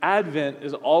Advent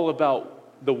is all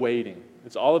about the waiting.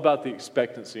 It's all about the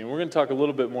expectancy. And we're going to talk a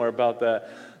little bit more about that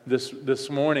this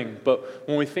morning. But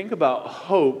when we think about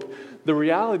hope, the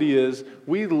reality is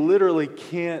we literally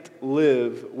can't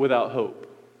live without hope.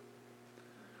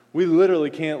 We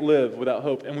literally can't live without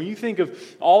hope. And when you think of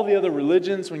all the other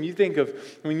religions, when you think of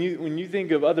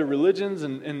other religions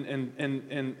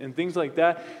and things like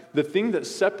that, the thing that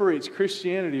separates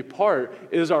Christianity apart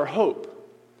is our hope.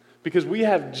 Because we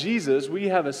have Jesus, we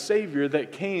have a Savior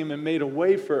that came and made a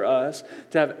way for us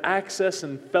to have access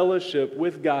and fellowship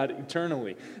with God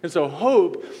eternally. And so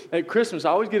hope at Christmas,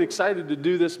 I always get excited to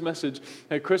do this message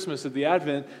at Christmas, at the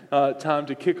Advent time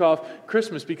to kick off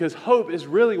Christmas, because hope is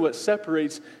really what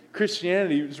separates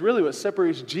Christianity. It's really what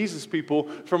separates Jesus people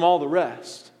from all the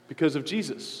rest, because of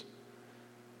Jesus.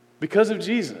 Because of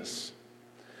Jesus.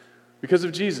 Because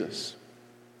of Jesus.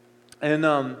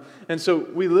 And so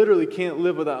we literally can't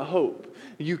live without hope.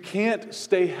 You can't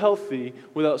stay healthy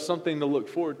without something to look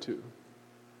forward to.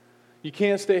 You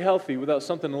can't stay healthy without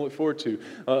something to look forward to.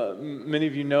 Many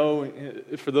of you know,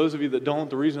 for those of you that don't,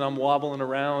 the reason I'm wobbling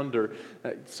around, or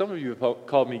some of you have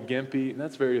called me gimpy, and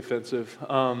that's very offensive.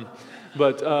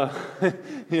 But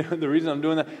the reason I'm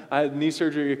doing that, I had knee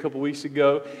surgery a couple weeks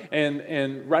ago,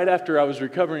 and right after I was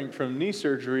recovering from knee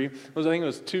surgery, I think it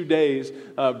was 2 days,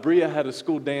 Bria had a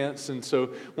school dance, and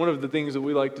so one of the things that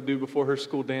we like to do before her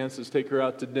school dance is take her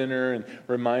out to dinner and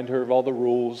remind her of all the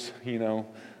rules,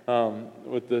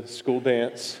 with the school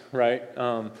dance, right?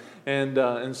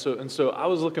 And so I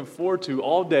was looking forward to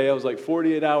all day. I was like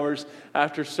 48 hours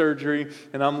after surgery,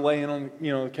 and I'm laying on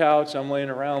the couch. I'm laying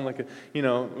around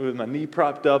with my knee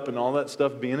propped up and all that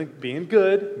stuff, being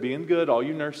good. All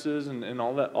you nurses and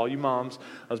all that, all you moms,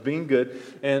 I was being good.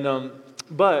 And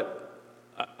but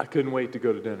I couldn't wait to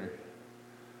go to dinner.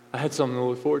 I had something to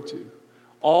look forward to.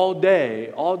 All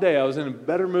day, I was in a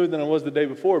better mood than I was the day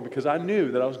before, because I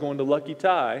knew that I was going to Lucky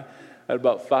Tie at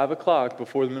about 5 o'clock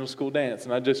before the middle school dance,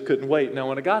 and I just couldn't wait. Now,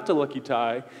 when I got to Lucky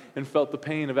Tie and felt the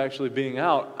pain of actually being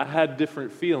out, I had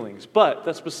different feelings, but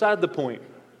that's beside the point.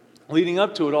 Leading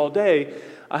up to it all day,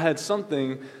 I had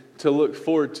something to look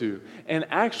forward to. And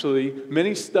actually,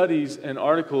 many studies and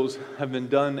articles have been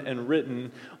done and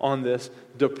written on this.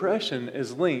 Depression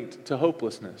is linked to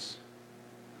hopelessness.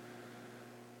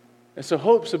 And so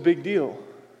hope's a big deal.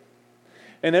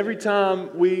 And every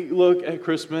time we look at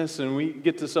Christmas and we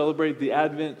get to celebrate the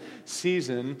Advent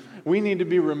season, we need to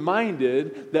be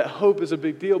reminded that hope is a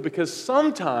big deal, because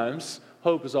sometimes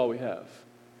hope is all we have.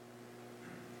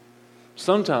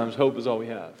 Sometimes hope is all we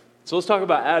have. So let's talk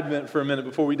about Advent for a minute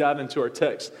before we dive into our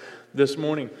text this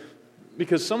morning,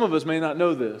 because some of us may not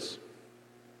know this.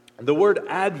 The word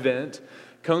Advent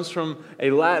comes from a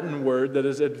Latin word that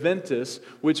is adventus,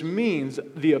 which means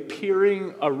the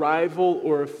appearing, arrival,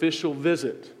 or official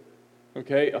visit.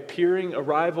 Okay, appearing,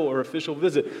 arrival, or official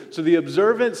visit. So the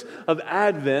observance of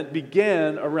Advent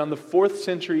began around the 4th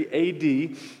century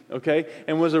AD, okay,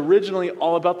 and was originally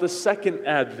all about the second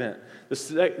Advent.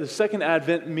 The second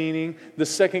Advent meaning the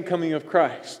second coming of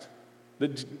Christ,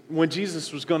 when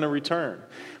Jesus was going to return.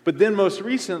 But then most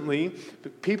recently,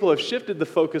 people have shifted the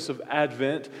focus of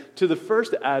Advent to the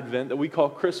first Advent that we call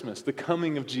Christmas, the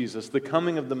coming of Jesus, the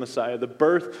coming of the Messiah, the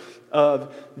birth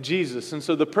of Jesus. And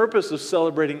so the purpose of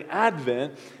celebrating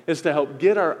Advent is to help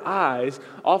get our eyes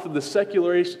off of the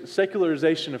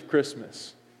secularization of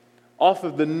Christmas, off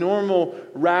of the normal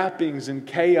wrappings and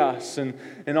chaos and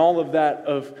all of that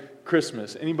of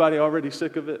Christmas. Anybody already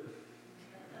sick of it?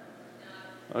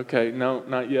 Okay, no,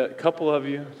 not yet. Couple of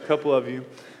you.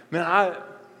 Man,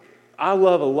 I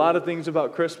love a lot of things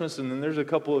about Christmas, and then there's a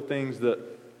couple of things that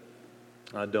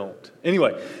I don't.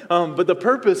 Anyway, but the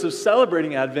purpose of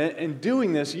celebrating Advent and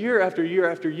doing this year after year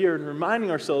after year and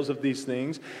reminding ourselves of these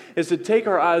things is to take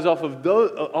our eyes off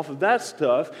of that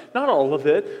stuff, not all of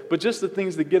it, but just the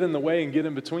things that get in the way and get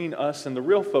in between us and the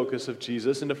real focus of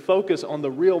Jesus, and to focus on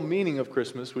the real meaning of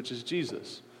Christmas, which is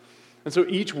Jesus. And so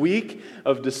each week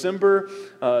of December,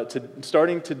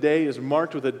 starting today, is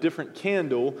marked with a different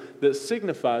candle that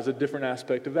signifies a different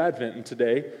aspect of Advent. And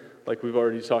today, like we've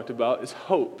already talked about, is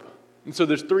hope. And so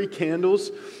there's 3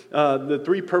 candles, the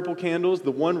 3 purple candles,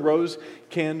 the 1 rose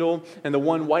candle, and the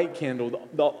 1 white candle.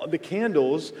 The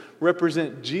candles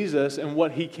represent Jesus and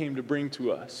what He came to bring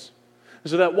to us. And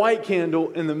so that white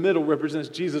candle in the middle represents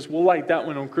Jesus. We'll light that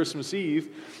one on Christmas Eve.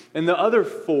 And the other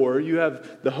 4, you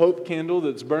have the hope candle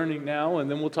that's burning now, and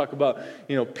then we'll talk about,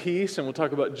 peace, and we'll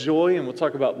talk about joy, and we'll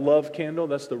talk about love candle.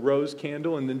 That's the rose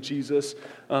candle, and then Jesus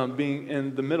being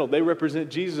in the middle. They represent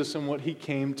Jesus and what He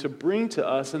came to bring to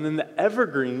us. And then the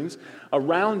evergreens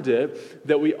around it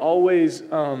that we always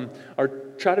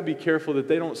try to be careful that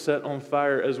they don't set on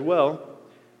fire as well.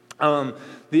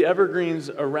 The evergreens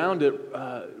around it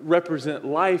represent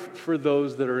life for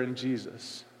those that are in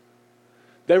Jesus.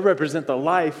 They represent the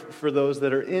life for those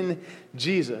that are in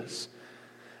Jesus.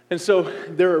 And so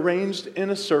they're arranged in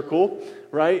a circle,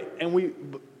 right?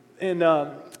 And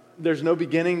there's no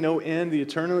beginning, no end. The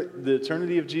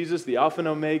eternity of Jesus, the Alpha and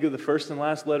Omega, the first and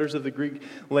last letters of the Greek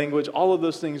language, all of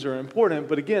those things are important.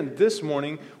 But again, this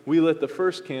morning, we lit the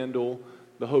first candle,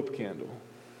 the hope candle.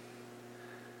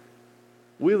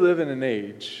 We live in an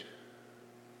age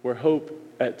where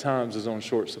hope at times is on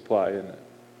short supply, isn't it?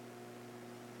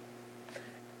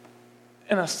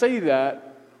 And I say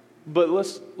that, but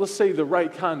let's say the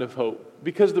right kind of hope.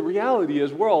 Because the reality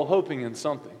is we're all hoping in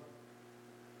something.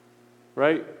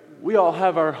 Right? We all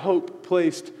have our hope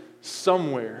placed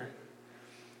somewhere.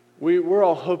 We're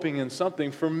all hoping in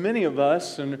something. For many of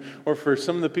us, or for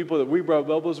some of the people that we rub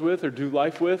elbows with or do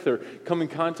life with or come in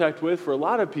contact with, for a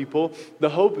lot of people, the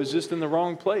hope is just in the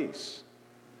wrong place.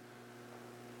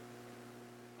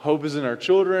 Hope is in our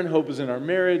children, hope is in our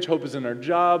marriage, hope is in our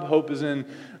job, hope is in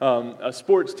a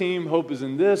sports team, hope is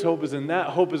in this, hope is in that,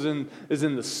 hope is in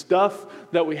the stuff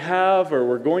that we have or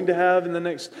we're going to have in the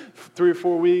next 3 or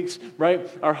 4 weeks, right?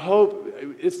 Our hope,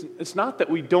 it's not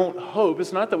that we don't hope,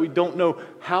 it's not that we don't know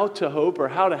how to hope or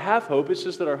how to have hope, it's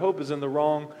just that our hope is in the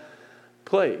wrong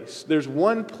place. There's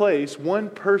one place,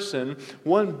 one person,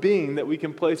 one being that we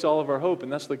can place all of our hope,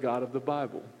 and that's the God of the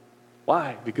Bible.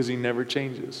 Why? Because He never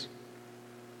changes.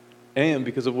 And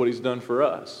because of what He's done for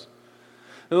us.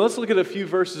 Now let's look at a few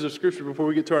verses of Scripture before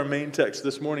we get to our main text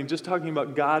this morning, just talking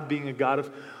about God being a God of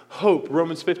hope.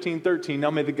 Romans 15:13.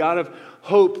 Now may the God of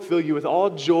hope fill you with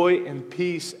all joy and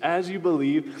peace as you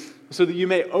believe, so that you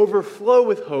may overflow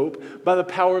with hope by the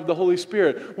power of the Holy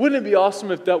Spirit. Wouldn't it be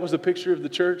awesome if that was a picture of the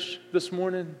church this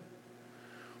morning?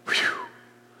 Whew.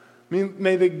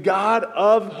 May the God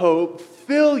of hope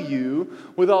fill you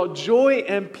with all joy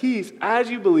and peace as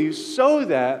you believe, so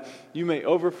that you may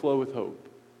overflow with hope.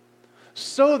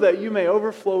 So that you may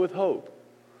overflow with hope.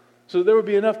 So there would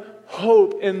be enough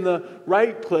hope in the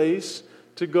right place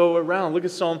to go around. Look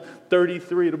at Psalm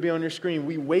 33. It'll be on your screen.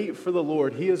 We wait for the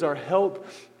Lord. He is our help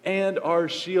and our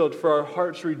shield. For our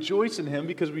hearts rejoice in Him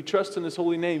because we trust in His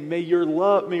holy name. May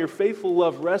your faithful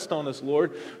love rest on us,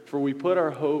 Lord, for we put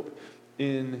our hope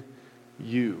in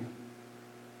You.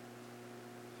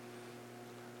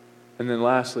 And then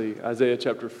lastly, Isaiah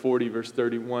chapter 40, verse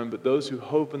 31, but those who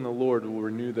hope in the Lord will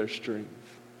renew their strength.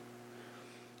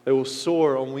 They will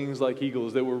soar on wings like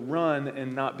eagles. They will run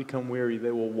and not become weary.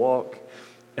 They will walk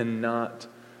and not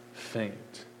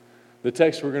faint. The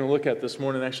text we're going to look at this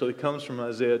morning actually comes from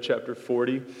Isaiah chapter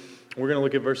 40. We're going to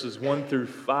look at verses 1 through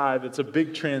 5. It's a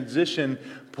big transition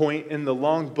point in the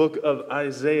long book of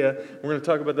Isaiah. We're going to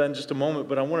talk about that in just a moment,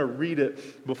 but I want to read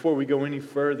it before we go any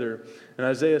further. And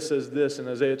Isaiah says this in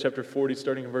Isaiah chapter 40,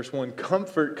 starting in verse 1,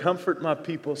 Comfort, comfort my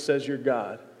people, says your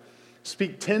God.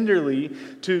 Speak tenderly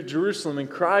to Jerusalem and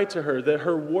cry to her that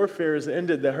her warfare is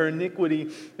ended, that her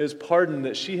iniquity is pardoned,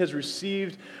 that she has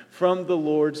received from the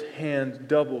Lord's hand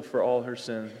double for all her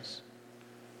sins.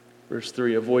 Verse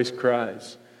 3, a voice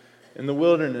cries, in the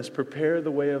wilderness, prepare the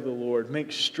way of the Lord.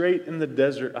 Make straight in the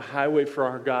desert a highway for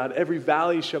our God. Every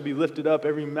valley shall be lifted up,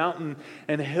 every mountain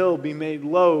and hill be made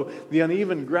low. The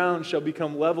uneven ground shall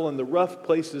become level, and the rough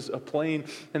places a plain.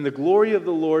 And the glory of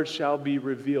the Lord shall be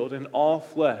revealed, and all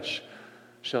flesh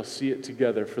shall see it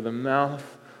together. For the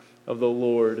mouth of the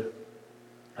Lord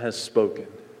has spoken.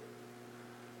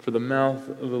 For the mouth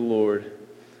of the Lord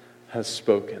has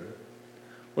spoken.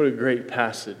 What a great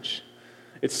passage.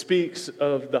 It speaks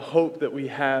of the hope that we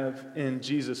have in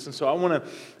Jesus. And so I want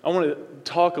to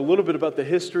talk a little bit about the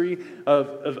history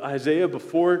of Isaiah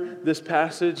before this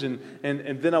passage, and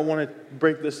then I want to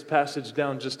break this passage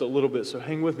down just a little bit. So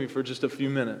hang with me for just a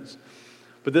few minutes.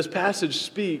 But this passage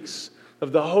speaks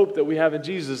of the hope that we have in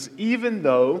Jesus, even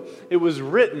though it was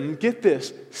written, get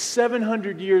this,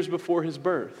 700 years before His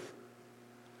birth.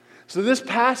 So this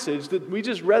passage that we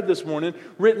just read this morning,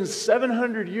 written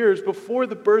 700 years before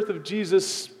the birth of Jesus,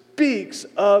 speaks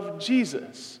of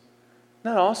Jesus. Isn't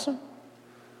that awesome?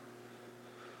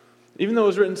 Even though it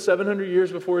was written 700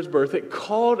 years before His birth, it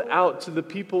called out to the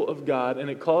people of God, and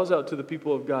it calls out to the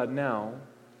people of God now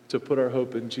to put our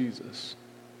hope in Jesus.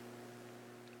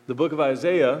 The book of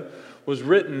Isaiah was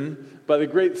written by the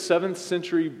great 7th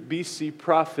century BC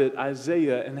prophet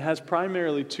Isaiah, and has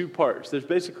primarily two parts. There's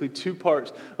basically two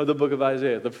parts of the book of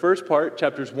Isaiah. The first part,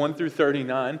 chapters 1 through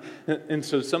 39, and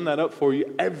so to sum that up for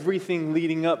you, everything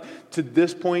leading up to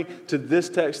this point, to this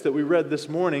text that we read this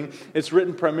morning, it's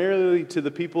written primarily to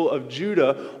the people of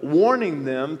Judah, warning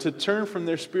them to turn from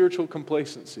their spiritual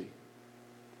complacency.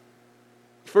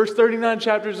 First 39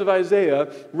 chapters of Isaiah,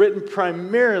 written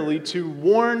primarily to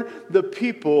warn the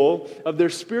people of their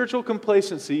spiritual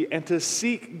complacency and to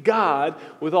seek God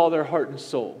with all their heart and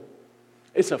soul.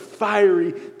 It's a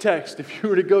fiery text. If you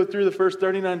were to go through the first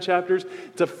 39 chapters,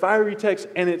 it's a fiery text,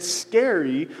 and it's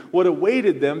scary what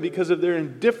awaited them because of their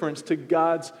indifference to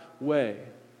God's way.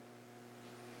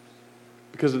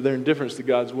 Because of their indifference to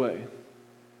God's way.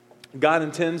 God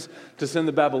intends to send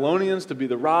the Babylonians to be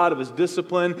the rod of his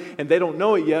discipline, and they don't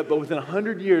know it yet, but within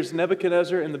 100 years,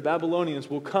 Nebuchadnezzar and the Babylonians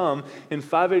will come in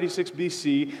 586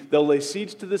 BC. They'll lay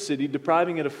siege to the city,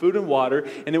 depriving it of food and water,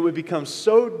 and it would become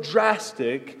so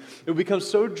drastic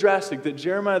that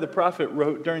Jeremiah the prophet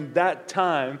wrote during that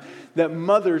time that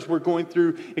mothers were going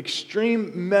through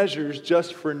extreme measures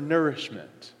just for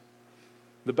nourishment.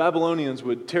 The Babylonians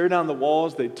would tear down the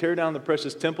walls. They'd tear down the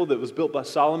precious temple that was built by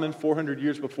Solomon 400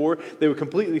 years before. They would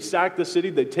completely sack the city.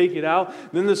 They'd take it out.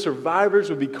 Then the survivors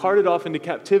would be carted off into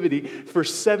captivity for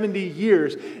 70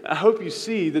 years. I hope you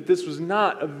see that this was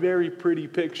not a very pretty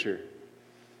picture.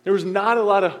 There was not a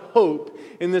lot of hope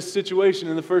in this situation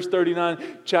in the first 39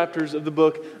 chapters of the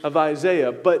book of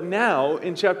Isaiah. But now,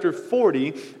 in chapter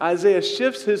 40, Isaiah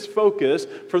shifts his focus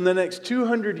from the next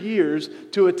 200 years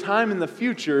to a time in the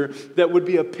future that would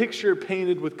be a picture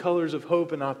painted with colors of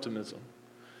hope and optimism.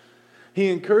 He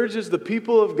encourages the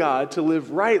people of God to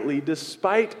live rightly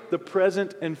despite the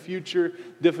present and future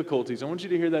difficulties. I want you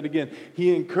to hear that again.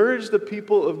 He encouraged the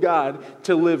people of God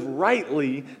to live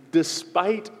rightly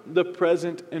despite the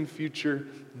present and future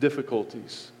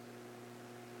difficulties.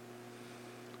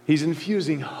 He's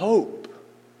infusing hope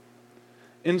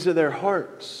into their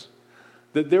hearts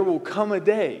that there will come a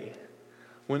day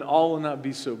when all will not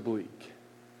be so bleak.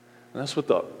 And that's what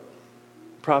the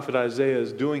prophet Isaiah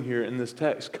is doing here in this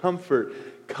text.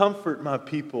 Comfort my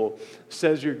people,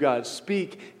 says your God.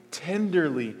 Speak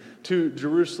tenderly to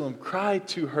Jerusalem. Cry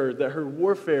to her that her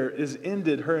warfare is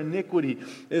ended, her iniquity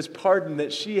is pardoned,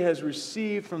 that she has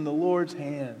received from the Lord's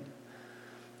hand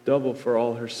double for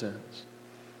all her sins.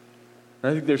 And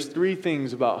I think there's three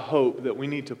things about hope that we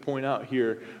need to point out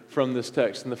here from this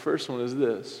text. And the first one is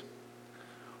this: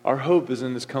 our hope is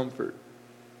in this comfort.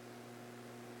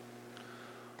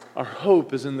 Our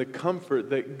hope is in the comfort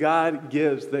that God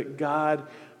gives, that God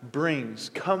brings.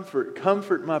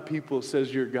 Comfort my people,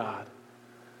 says your God.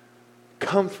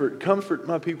 Comfort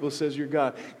my people, says your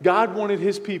God. God wanted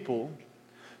his people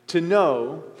to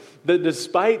know that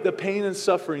despite the pain and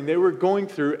suffering they were going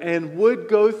through and would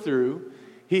go through,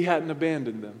 he hadn't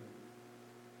abandoned them.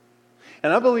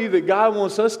 And I believe that God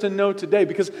wants us to know today,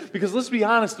 because let's be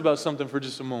honest about something for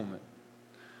just a moment.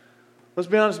 Let's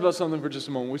be honest about something for just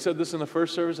a moment. We said this in the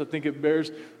first service. I think it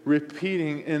bears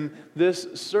repeating in this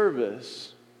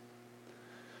service.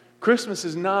 Christmas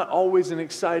is not always an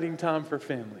exciting time for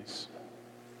families.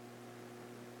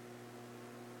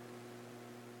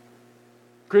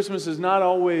 Christmas is not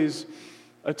always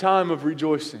a time of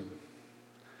rejoicing.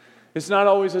 It's not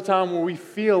always a time where we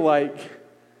feel like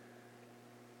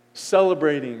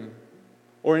celebrating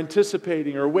or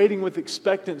anticipating or waiting with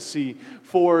expectancy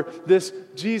for this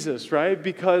Jesus, right?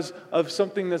 Because of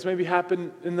something that's maybe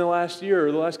happened in the last year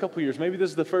or the last couple of years. Maybe this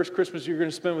is the first Christmas you're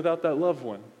going to spend without that loved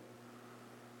one.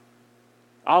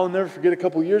 I'll never forget a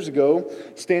couple of years ago,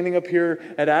 standing up here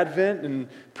at Advent and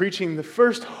preaching the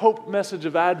first hope message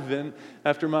of Advent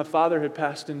after my father had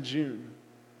passed in June.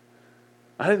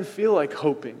 I didn't feel like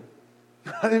hoping.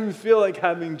 I didn't even feel like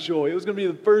having joy. It was going to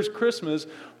be the first Christmas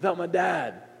without my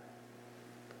dad.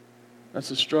 That's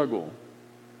a struggle.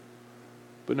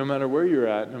 But no matter where you're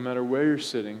at, no matter where you're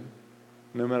sitting,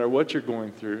 no matter what you're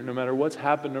going through, no matter what's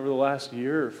happened over the last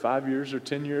year or 5 years or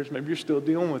 10 years, maybe you're still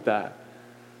dealing with that.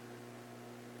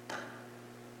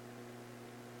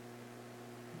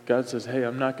 God says, hey,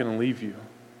 I'm not going to leave you.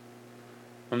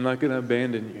 I'm not going to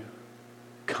abandon you.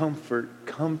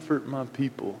 Comfort my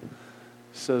people,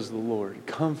 says the Lord.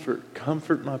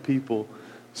 Comfort my people,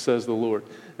 says the Lord.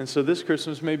 And so this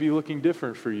Christmas may be looking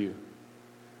different for you.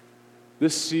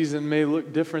 This season may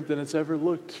look different than it's ever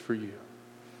looked for you.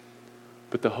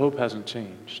 But the hope hasn't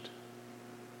changed.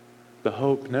 The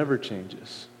hope never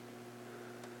changes.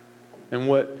 And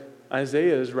what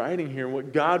Isaiah is writing here,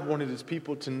 what God wanted his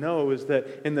people to know, is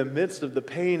that in the midst of the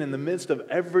pain, in the midst of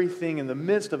everything, in the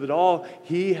midst of it all,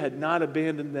 he had not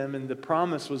abandoned them, and the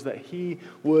promise was that he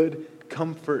would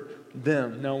comfort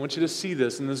them. Now I want you to see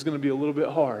this, and this is going to be a little bit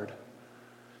hard.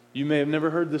 You may have never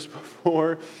heard this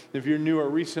before if you're new or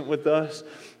recent with us,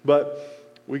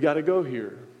 but we got to go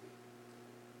here.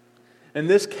 In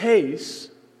this case,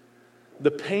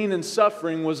 the pain and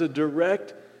suffering was a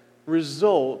direct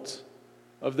result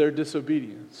of their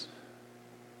disobedience.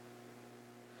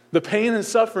 The pain and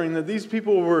suffering that these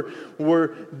people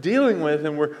were dealing with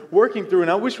and were working through. And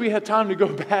I wish we had time to go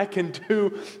back and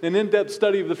do an in-depth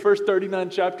study of the first 39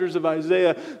 chapters of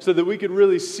Isaiah so that we could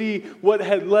really see what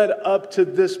had led up to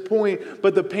this point.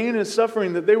 But the pain and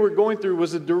suffering that they were going through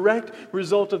was a direct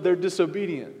result of their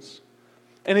disobedience.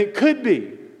 And it could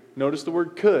be, notice the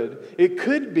word could, it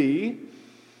could be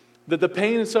that the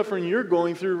pain and suffering you're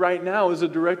going through right now is a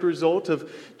direct result of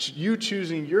you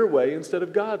choosing your way instead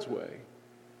of God's way.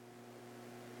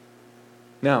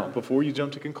 Now, before you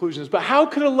jump to conclusions, but how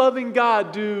could a loving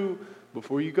God do,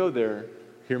 before you go there,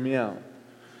 hear me out.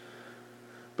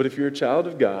 But if you're a child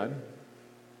of God,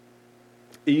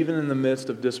 even in the midst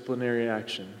of disciplinary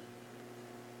action,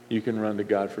 you can run to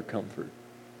God for comfort.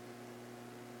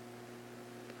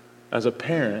 As a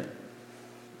parent,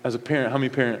 how many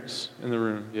parents in the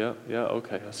room? Yeah,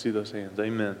 okay, I see those hands.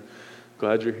 Amen.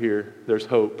 Glad you're here. There's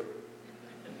hope.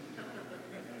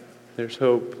 There's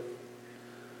hope.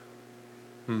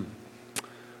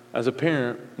 As a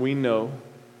parent, we know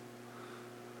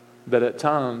that at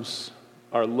times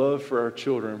our love for our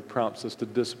children prompts us to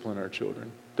discipline our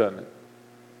children, doesn't it?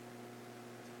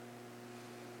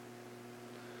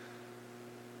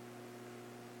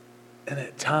 And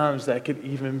at times that could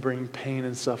even bring pain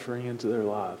and suffering into their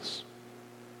lives.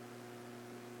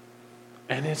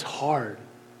 And it's hard.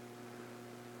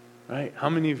 Right? How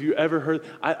many of you ever heard,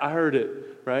 I heard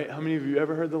it, right? How many of you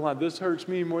ever heard the line, this hurts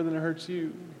me more than it hurts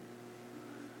you?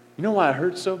 You know why it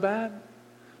hurts so bad?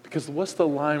 Because what's the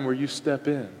line where you step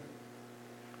in?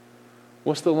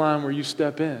 What's the line where you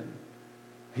step in?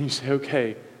 And you say,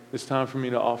 okay, it's time for me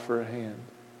to offer a hand.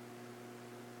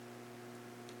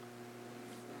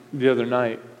 The other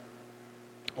night,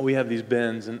 we have these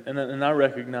bins, and I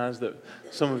recognize that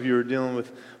some of you are dealing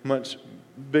with much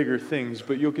bigger things,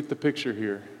 but you'll get the picture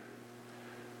here.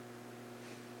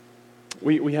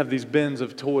 We have these bins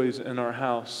of toys in our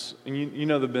house, and you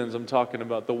know the bins I'm talking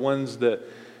about, the ones that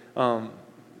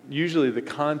usually the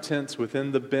contents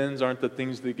within the bins aren't the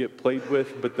things that get played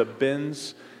with, but the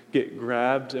bins get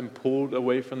grabbed and pulled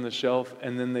away from the shelf,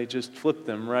 and then they just flip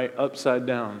them right upside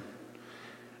down.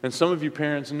 And some of you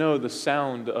parents know the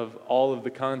sound of all of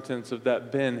the contents of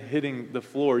that bin hitting the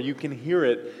floor. You can hear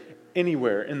it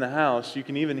anywhere in the house. You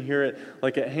can even hear it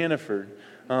like at Hannaford.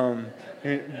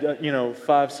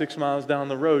 5-6 miles down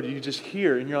the road, you just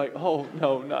hear, and you're like, oh,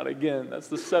 no, not again. That's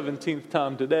the 17th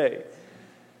time today.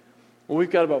 Well,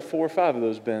 we've got about 4 or 5 of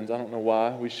those bins. I don't know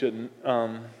why. We shouldn't.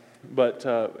 But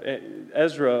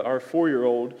Ezra, our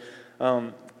 4-year-old,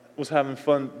 was having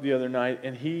fun the other night,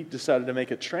 and he decided to make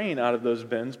a train out of those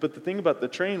bins. But the thing about the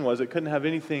train was it couldn't have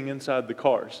anything inside the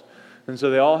cars. And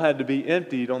so they all had to be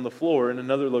emptied on the floor in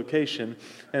another location.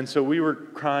 And so we were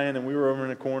crying, and we were over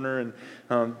in a corner, and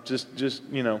And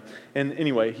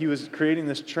anyway, he was creating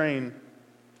this train,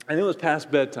 and it was past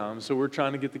bedtime. So we're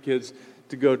trying to get the kids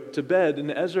to go to bed.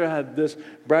 And Ezra had this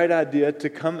bright idea to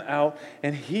come out,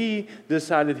 and he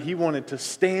decided he wanted to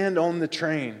stand on the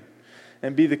train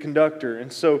and be the conductor.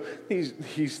 And so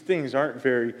these things aren't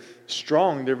very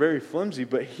strong. They're very flimsy.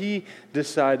 But he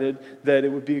decided that it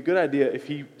would be a good idea if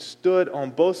he stood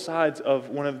on both sides of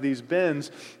one of these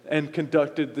bins and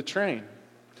conducted the train.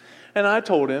 And I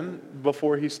told him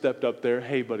before he stepped up there,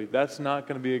 hey, buddy, that's not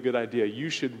going to be a good idea. You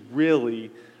should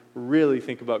really, really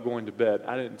think about going to bed.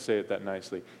 I didn't say it that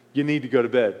nicely. You need to go to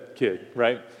bed, kid,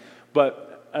 right? But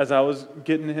as I was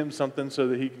getting him something so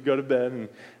that he could go to bed and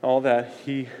all that,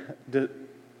 he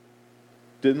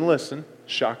didn't listen,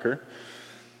 shocker,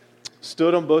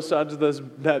 stood on both sides of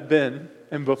that bin,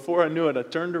 and before I knew it, I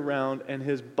turned around, and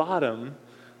his bottom,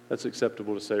 that's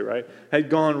acceptable to say, right, had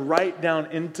gone right down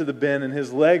into the bin, and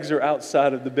his legs are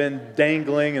outside of the bin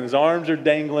dangling, and his arms are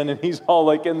dangling, and he's all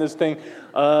like in this thing.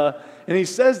 And he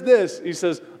says this, he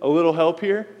says, a little help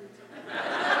here?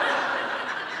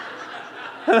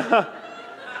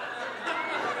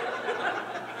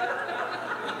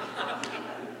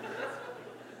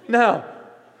 Now,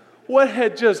 what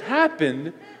had just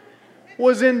happened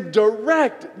was in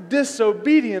direct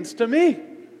disobedience to me,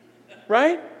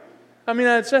 right? I mean,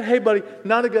 I had said, hey, buddy,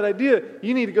 not a good idea.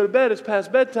 You need to go to bed. It's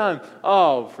past bedtime.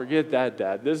 Oh, forget that,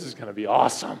 Dad. This is going to be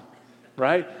awesome,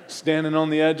 right? Standing on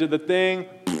the edge of the thing,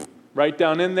 right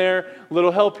down in there,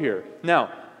 little help here.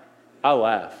 Now, I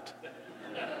laughed.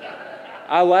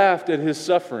 I laughed at his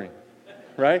suffering,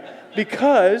 right?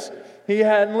 Because he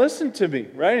hadn't listened to me,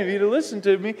 right? If he'd have listened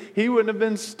to me, he wouldn't have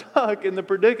been stuck in the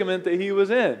predicament that he was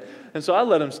in. And so I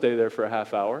let him stay there for a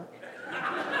half hour.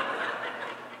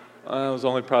 It was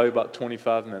only probably about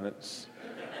 25 minutes.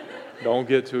 Don't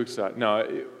get too excited.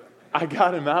 No, I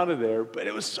got him out of there, but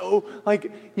it was so,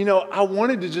 I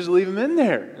wanted to just leave him in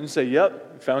there and say,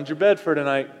 yep, found your bed for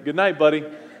tonight. Good night, buddy.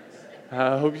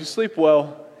 I hope you sleep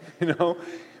well,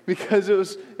 because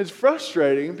it's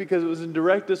frustrating because it was in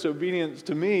direct disobedience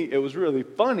to me. It was really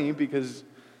funny because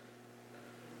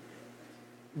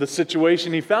the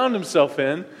situation he found himself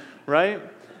in, right?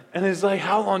 And it's like,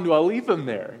 how long do I leave him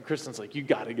there? And Kristen's like, you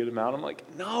got to get him out. I'm like,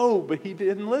 no, but he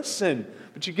didn't listen.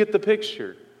 But you get the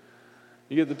picture.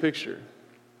 You get the picture.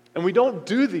 And we don't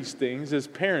do these things as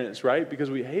parents, right? Because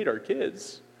we hate our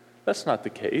kids. That's not the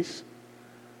case.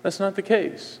 That's not the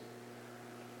case.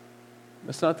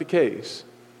 That's not the case.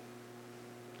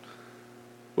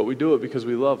 But we do it because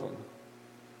we love them.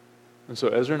 And so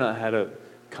Ezra and I had a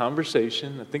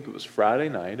conversation, I think it was Friday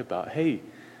night, about, hey,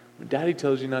 when Daddy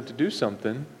tells you not to do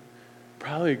something,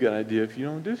 probably a good idea if you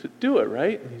don't do it,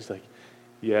 right? And he's like,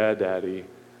 yeah, Daddy,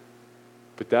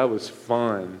 but that was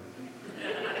fun.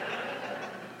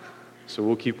 So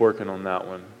we'll keep working on that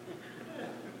one.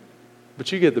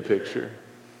 But you get the picture.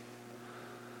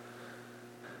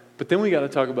 But then we got to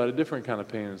talk about a different kind of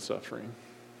pain and suffering.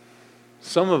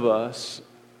 Some of us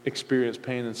experience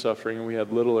pain and suffering and we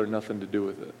had little or nothing to do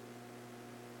with it.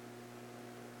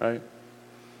 Right?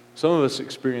 Some of us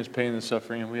experience pain and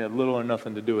suffering and we had little or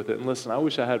nothing to do with it. And listen, I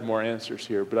wish I had more answers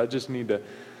here, but I just need to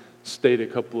state a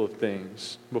couple of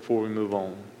things before we move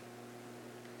on.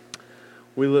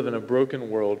 We live in a broken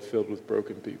world filled with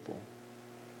broken people.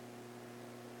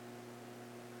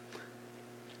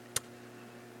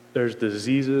 There's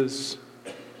diseases.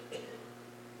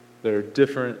 There are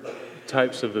different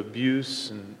types of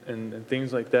abuse and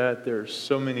things like that. There are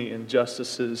so many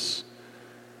injustices.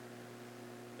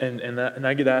 And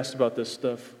I get asked about this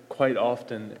stuff quite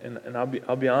often, and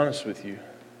I'll be honest with you.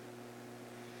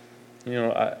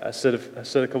 I said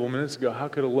a couple minutes ago, how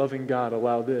could a loving God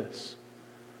allow this?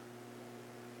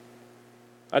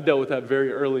 I dealt with that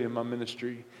very early in my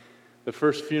ministry. The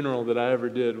first funeral that I ever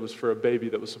did was for a baby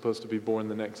that was supposed to be born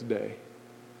the next day.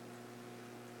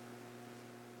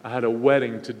 I had a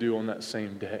wedding to do on that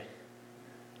same day.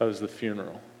 That was the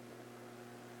funeral.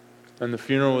 And the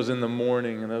funeral was in the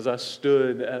morning, and as I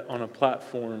stood on a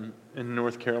platform in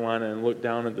North Carolina and looked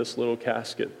down at this little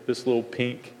casket, this little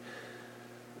pink,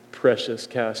 precious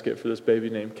casket for this baby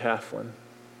named Kathleen,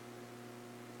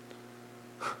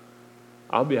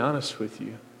 I'll be honest with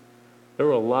you, there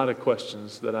were a lot of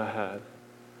questions that I had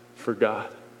for God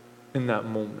in that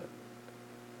moment.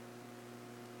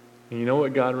 And you know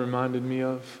what God reminded me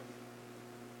of?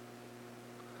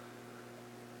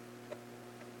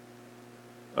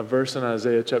 A verse in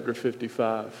Isaiah chapter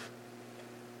 55.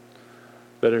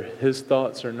 That His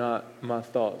thoughts are not my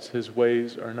thoughts. His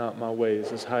ways are not my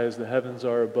ways. As high as the heavens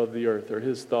are above the earth are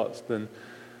His thoughts than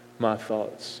my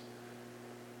thoughts.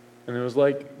 And it was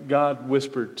like God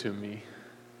whispered to me,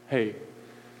 hey,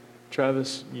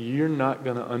 Travis, you're not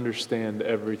going to understand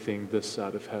everything this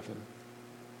side of heaven.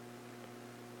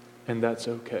 And that's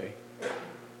okay.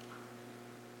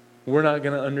 We're not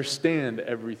going to understand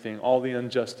everything, all the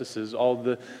injustices, all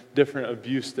the different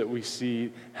abuse that we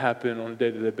see happen on a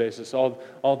day-to-day basis, all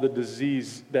the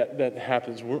disease that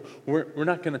happens. We're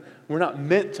not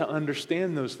meant to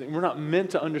understand those things. We're not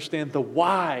meant to understand the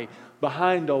why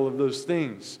behind all of those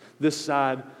things this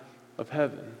side of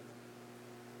heaven.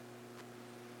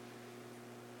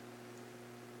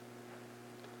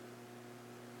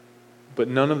 But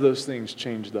none of those things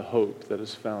change the hope that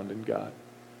is found in God.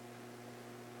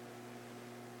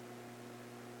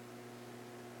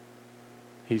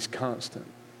 He's constant.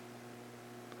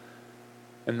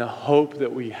 And the hope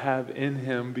that we have in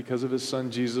Him because of His Son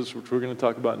Jesus, which we're going to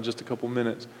talk about in just a couple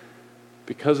minutes,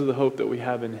 because of the hope that we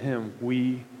have in Him,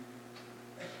 we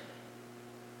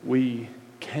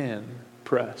can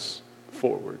press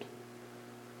forward.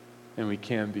 And we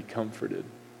can be comforted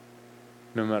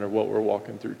no matter what we're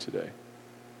walking through today.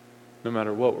 No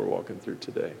matter what we're walking through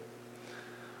today.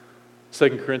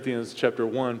 2 Corinthians chapter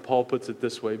 1, Paul puts it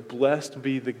this way, blessed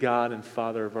be the God and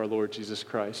Father of our Lord Jesus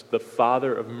Christ, the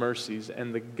Father of mercies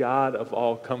and the God of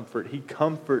all comfort. He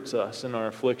comforts us in our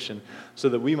affliction so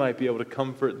that we might be able to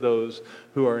comfort those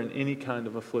who are in any kind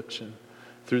of affliction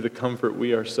through the comfort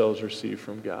we ourselves receive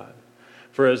from God.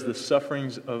 For as the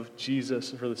sufferings of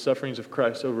Jesus, for the sufferings of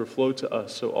Christ overflow to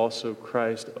us, so also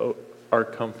Christ, our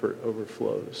comfort,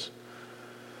 overflows.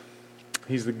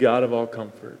 He's the God of all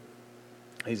comfort.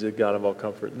 He's a God of all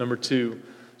comfort. Number 2,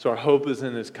 so our hope is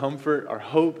in His comfort. Our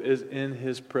hope is in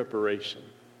His preparation.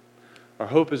 Our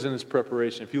hope is in His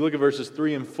preparation. If you look at verses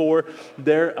 3 and 4,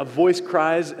 there a voice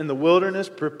cries in the wilderness,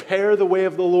 prepare the way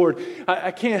of the Lord.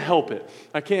 I can't help it.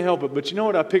 I can't help it. But you know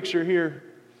what I picture here?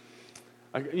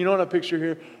 Like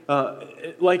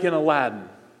in Aladdin.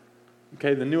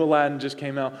 Okay, the new Aladdin just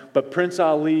came out, but Prince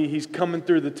Ali, he's coming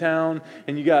through the town,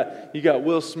 and you got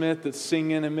Will Smith that's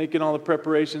singing and making all the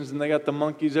preparations, and they got the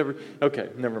monkeys okay,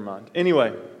 never mind.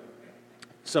 Anyway,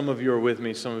 some of you are with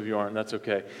me, some of you aren't. That's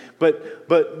okay.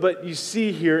 But you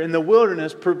see here in the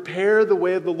wilderness, prepare the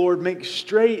way of the Lord, make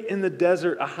straight in the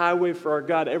desert a highway for our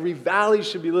God. Every valley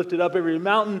should be lifted up, every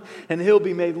mountain and hill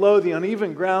be made low. The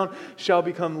uneven ground shall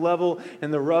become level,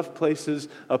 and the rough places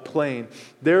a plain.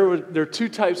 There are two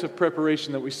types of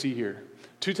preparation that we see here.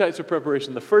 Two types of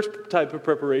preparation. The first type of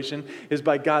preparation is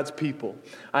by God's people.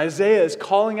 Isaiah is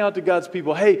calling out to God's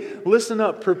people, hey, listen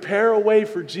up, prepare a way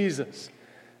for Jesus.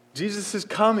 Jesus is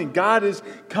coming. God is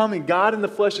coming. God in the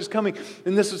flesh is coming.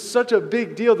 And this is such a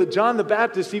big deal that John the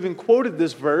Baptist even quoted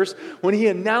this verse when he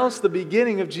announced the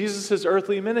beginning of Jesus'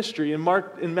 earthly ministry in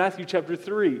Matthew chapter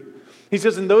 3. He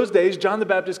says, in those days, John the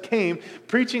Baptist came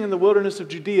preaching in the wilderness of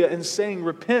Judea and saying,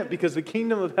 repent because the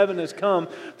kingdom of heaven has come.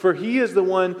 For he is the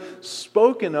one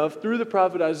spoken of through the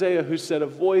prophet Isaiah, who said, a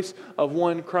voice of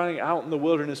one crying out in the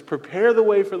wilderness, prepare the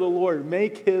way for the Lord,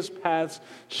 make his paths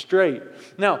straight.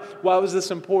 Now, why was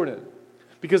this important?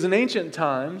 Because in ancient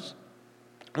times,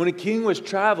 when a king was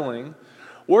traveling,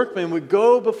 workmen would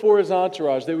go before his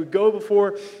entourage. They would go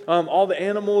before all the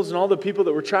animals and all the people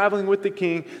that were traveling with the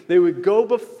king. They would go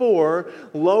before,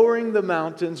 lowering the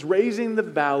mountains, raising the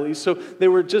valleys. So they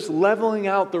were just leveling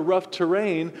out the rough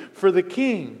terrain for the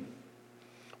king.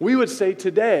 We would say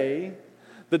today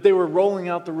that they were rolling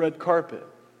out the red carpet.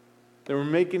 They were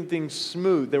making things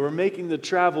smooth. They were making the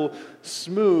travel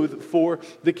smooth for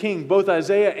the king. Both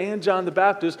Isaiah and John the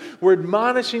Baptist were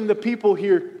admonishing the people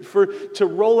here to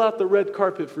roll out the red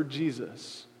carpet for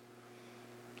Jesus.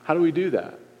 How do we do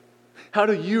that? How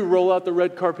do you roll out the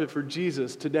red carpet for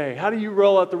Jesus today? How do you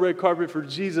roll out the red carpet for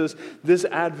Jesus this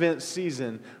Advent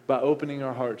season? By opening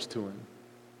our hearts to Him.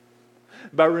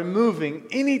 By removing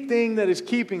anything that is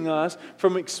keeping us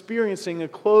from experiencing a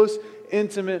close,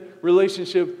 intimate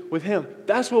relationship with Him.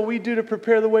 That's what we do to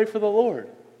prepare the way for the Lord.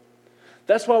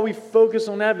 That's why we focus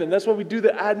on Advent. That's why we do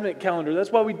the Advent calendar.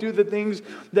 That's why we do the things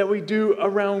that we do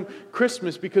around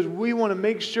Christmas, because we want to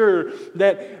make sure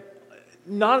that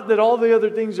not that all the other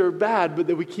things are bad, but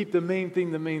that we keep the main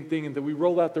thing, and that we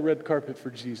roll out the red carpet for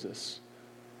Jesus.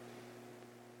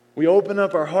 We open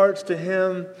up our hearts to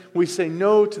Him. We say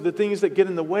no to the things that get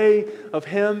in the way of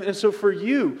Him. And so for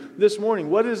you this morning,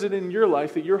 what is it in your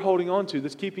life that you're holding on to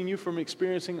that's keeping you from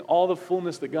experiencing all the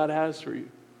fullness that God has for you?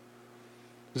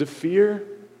 Is it fear?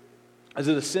 Is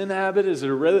it a sin habit? Is it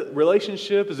a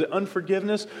relationship? Is it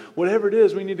unforgiveness? Whatever it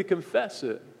is, we need to confess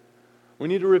it. We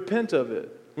need to repent of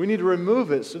it. We need to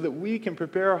remove it so that we can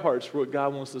prepare our hearts for what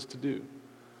God wants us to do.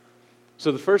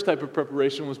 So the first type of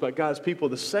preparation was by God's people.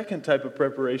 The second type of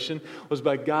preparation was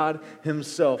by God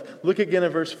Himself. Look again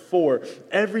at verse 4.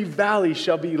 Every valley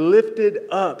shall be lifted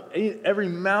up. Every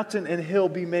mountain and hill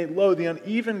be made low. The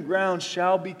uneven ground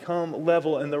shall become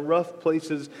level, and the rough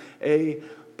places a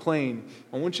plain.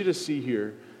 I want you to see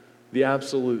here the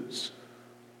absolutes.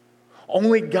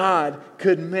 Only God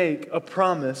could make a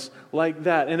promise like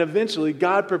that. And eventually,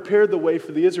 God prepared the way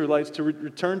for the Israelites to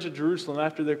return to Jerusalem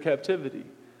after their captivity.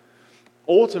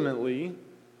 Ultimately,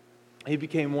 He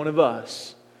became one of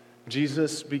us.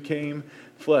 Jesus became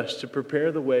flesh to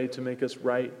prepare the way to make us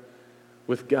right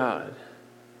with God.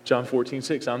 John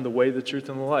 14:6, I'm the way, the truth,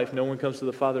 and the life. No one comes to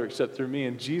the Father except through me.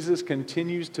 And Jesus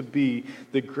continues to be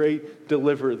the great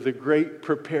deliverer, the great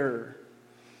preparer.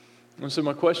 And so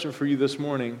my question for you this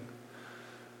morning,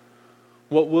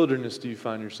 what wilderness do you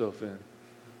find yourself in?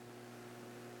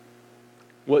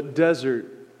 What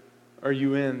desert are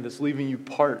you in that's leaving you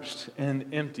parched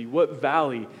and empty? What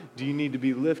valley do you need to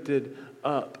be lifted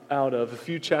up out of? A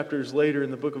few chapters later in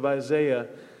the book of Isaiah,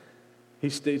 he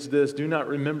states this, do not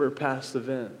remember past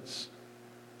events.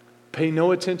 Pay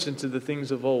no attention to the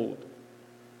things of old.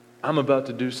 I'm about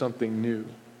to do something new.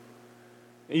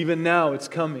 Even now it's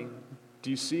coming.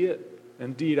 Do you see it?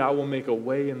 Indeed, I will make a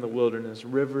way in the wilderness,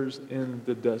 rivers in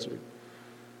the desert.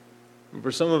 And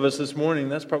for some of us this morning,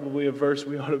 that's probably a verse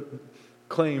we ought to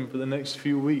claim for the next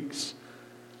few weeks,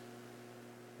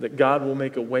 that God will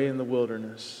make a way in the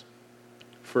wilderness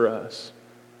for us.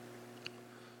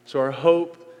 So our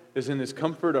hope is in His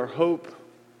comfort. Our hope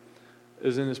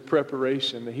is in His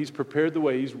preparation, that He's prepared the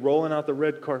way. He's rolling out the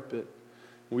red carpet.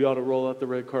 We ought to roll out the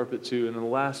red carpet too. And the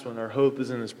last one, our hope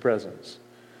is in His presence.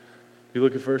 You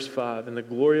look at verse 5, and the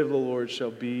glory of the Lord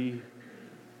shall be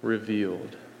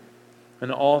revealed,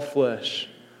 and all flesh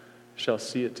shall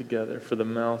see it together, for the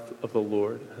mouth of the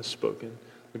Lord has spoken.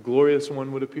 The glorious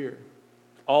one would appear.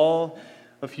 All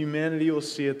of humanity will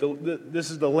see it.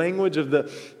 This is the language of the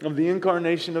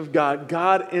incarnation of God.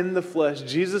 God in the flesh.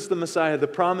 Jesus the Messiah, the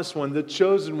promised one, the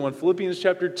chosen one. Philippians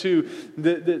chapter 2,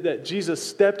 that Jesus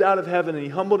stepped out of heaven and he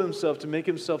humbled himself to make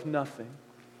himself nothing.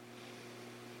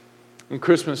 On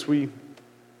Christmas, we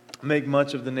make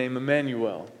much of the name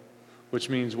Emmanuel, which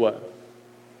means what?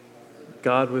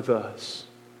 God with us.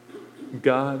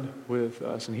 God with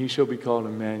us. And he shall be called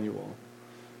Emmanuel.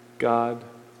 God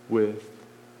with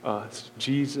us.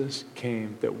 Jesus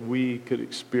came that we could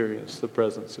experience the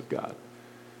presence of God.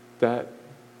 That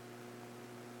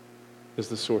is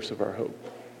the source of our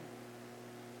hope.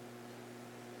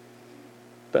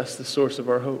 That's the source of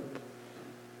our hope.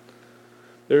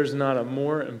 There's not a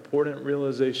more important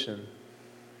realization.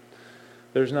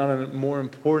 There's not a more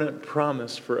important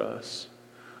promise for us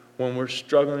when we're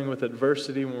struggling with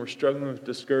adversity, when we're struggling with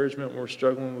discouragement, when we're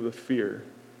struggling with fear,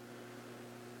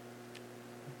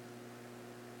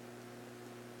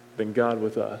 than God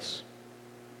with us.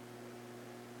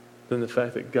 Than the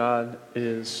fact that God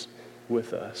is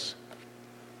with us.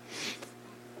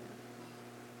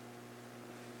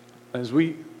 As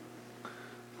we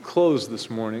close this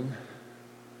morning,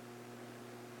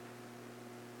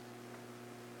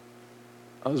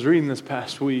 I was reading this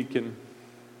past week, and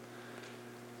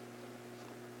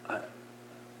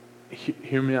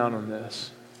hear me out on this.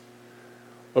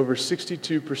 Over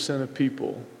 62% of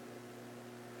people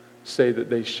say that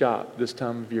they shop this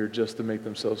time of year just to make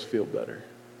themselves feel better.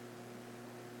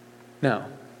 Now,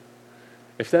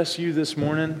 if that's you this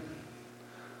morning,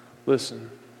 listen,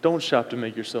 don't shop to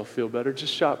make yourself feel better.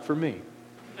 Just shop for me.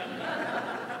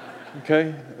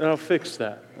 Okay? And I'll fix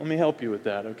that. Let me help you with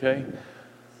that, okay?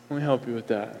 Let me help you with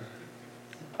that.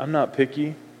 I'm not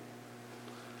picky.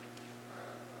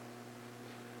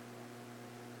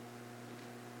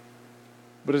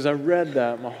 But as I read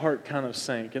that, my heart kind of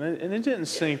sank. And it didn't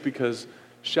sink because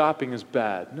shopping is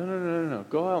bad. No.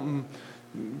 Go out and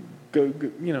go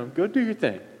do your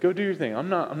thing. Go do your thing. I'm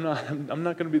not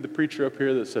going to be the preacher up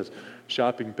here that says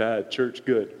shopping bad, church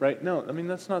good, right? No, I mean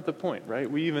that's not the point, right?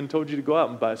 We even told you to go out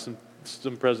and buy some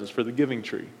presents for the giving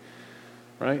tree.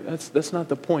 Right? That's not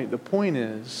the point. The point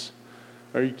is,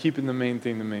 are you keeping the main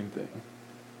thing the main thing?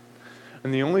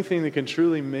 And the only thing that can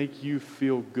truly make you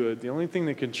feel good, the only thing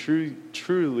that can truly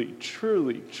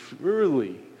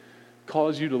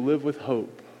cause you to live with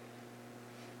hope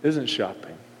isn't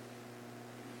shopping.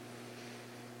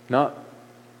 Not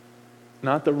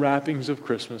the wrappings of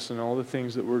Christmas and all the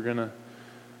things that we're going to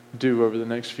do over the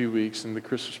next few weeks and the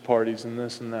Christmas parties and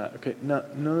this and that. Okay,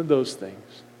 none of those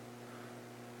things.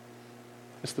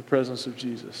 It's the presence of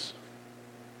Jesus.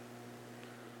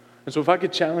 And so if I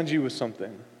could challenge you with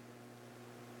something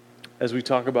as we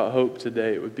talk about hope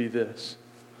today, it would be this.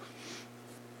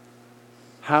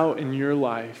 How in your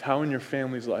life, how in your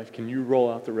family's life can you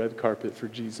roll out the red carpet for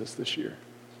Jesus this year?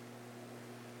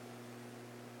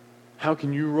 How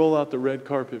can you roll out the red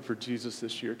carpet for Jesus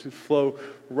this year to flow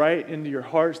right into your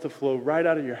hearts, to flow right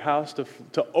out of your house,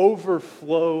 to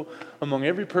overflow among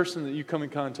every person that you come in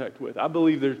contact with? I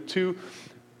believe there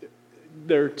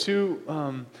are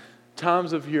two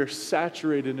times of year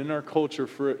saturated in our culture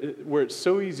where it's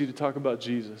so easy to talk about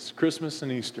Jesus, Christmas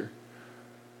and Easter.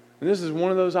 And this is one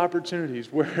of those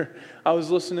opportunities where I was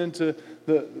listening to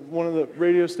one of the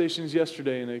radio stations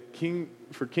yesterday, and a King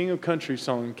of Country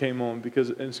song came on because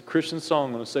it's a Christian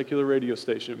song on a secular radio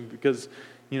station because,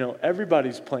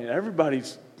 everybody's playing,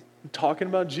 everybody's talking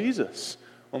about Jesus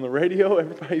on the radio.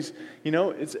 Everybody's,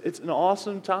 it's an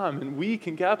awesome time, and we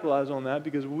can capitalize on that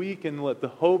because we can let the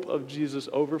hope of Jesus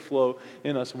overflow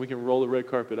in us, and we can roll the red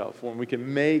carpet out for him. We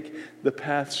can make the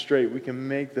path straight. We can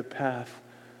make the path,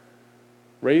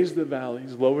 raise the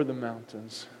valleys, lower the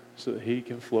mountains, so that he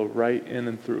can flow right in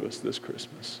and through us this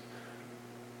Christmas.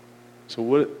 So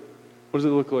what does it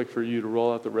look like for you to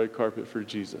roll out the red carpet for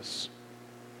Jesus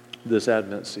this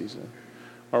Advent season?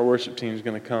 Our worship team is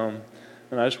going to come,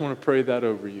 and I just want to pray that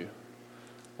over you.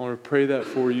 I want to pray that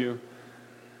for you,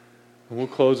 and we'll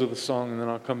close with a song, and then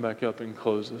I'll come back up and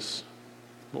close us.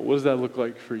 But what does that look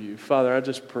like for you? Father, I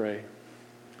just pray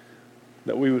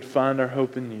that we would find our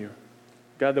hope in you.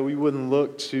 God, that we wouldn't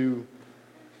look to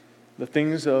the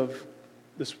things of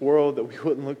this world, that we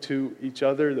wouldn't look to each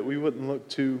other, that we wouldn't look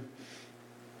to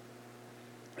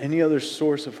any other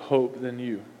source of hope than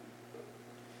you.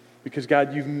 Because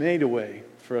God, you've made a way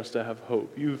for us to have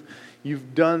hope.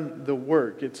 You've done the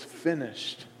work. It's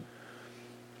finished.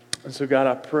 And so God,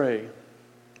 I pray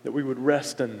that we would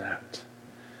rest in that.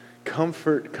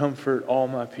 Comfort all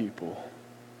my people.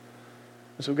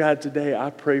 And so God, today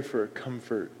I pray for a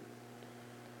comfort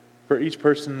for each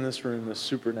person in this room that's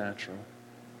supernatural.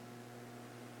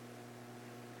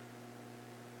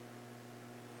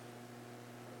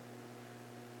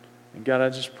 And God, I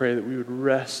just pray that we would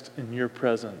rest in your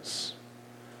presence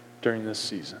during this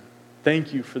season.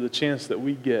 Thank you for the chance that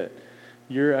we get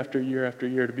year after year after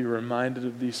year to be reminded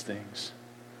of these things.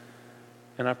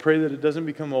 And I pray that it doesn't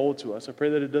become old to us. I pray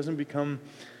that it doesn't become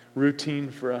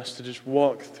routine for us to just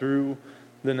walk through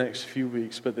the next few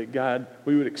weeks, but that, God,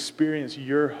 we would experience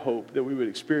your hope, that we would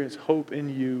experience hope in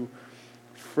you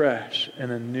fresh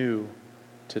and anew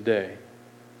today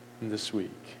and this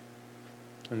week,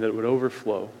 and that it would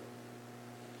overflow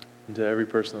into every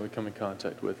person that we come in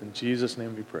contact with. In Jesus'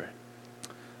 name we pray.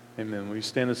 Amen. Will you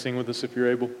stand and sing with us if you're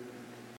able?